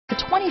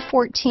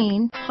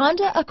2014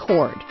 Honda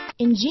Accord.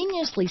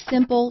 Ingeniously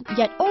simple,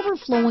 yet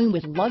overflowing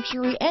with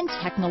luxury and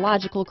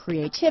technological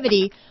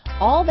creativity,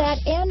 all that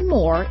and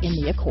more in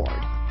the Accord.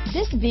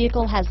 This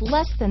vehicle has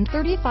less than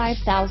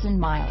 35,000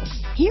 miles.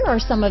 Here are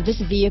some of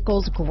this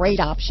vehicle's great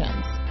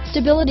options: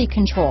 stability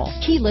control,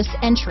 keyless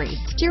entry,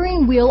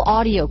 steering wheel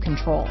audio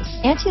controls,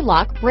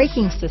 anti-lock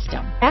braking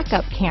system,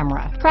 backup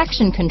camera,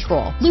 traction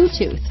control,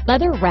 Bluetooth,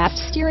 leather-wrapped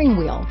steering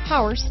wheel,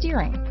 power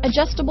steering,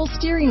 adjustable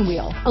steering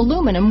wheel,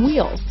 aluminum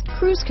wheels,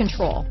 cruise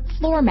control,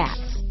 floor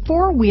mats,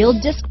 four-wheel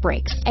disc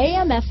brakes,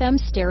 AM/FM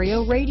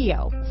stereo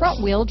radio,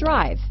 front-wheel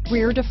drive,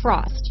 rear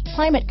defrost,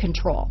 climate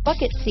control,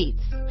 bucket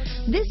seats.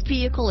 This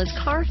vehicle is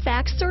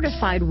Carfax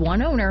certified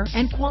one owner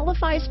and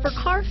qualifies for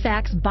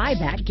Carfax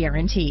buyback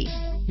guarantee.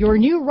 Your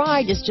new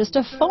ride is just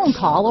a phone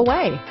call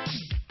away.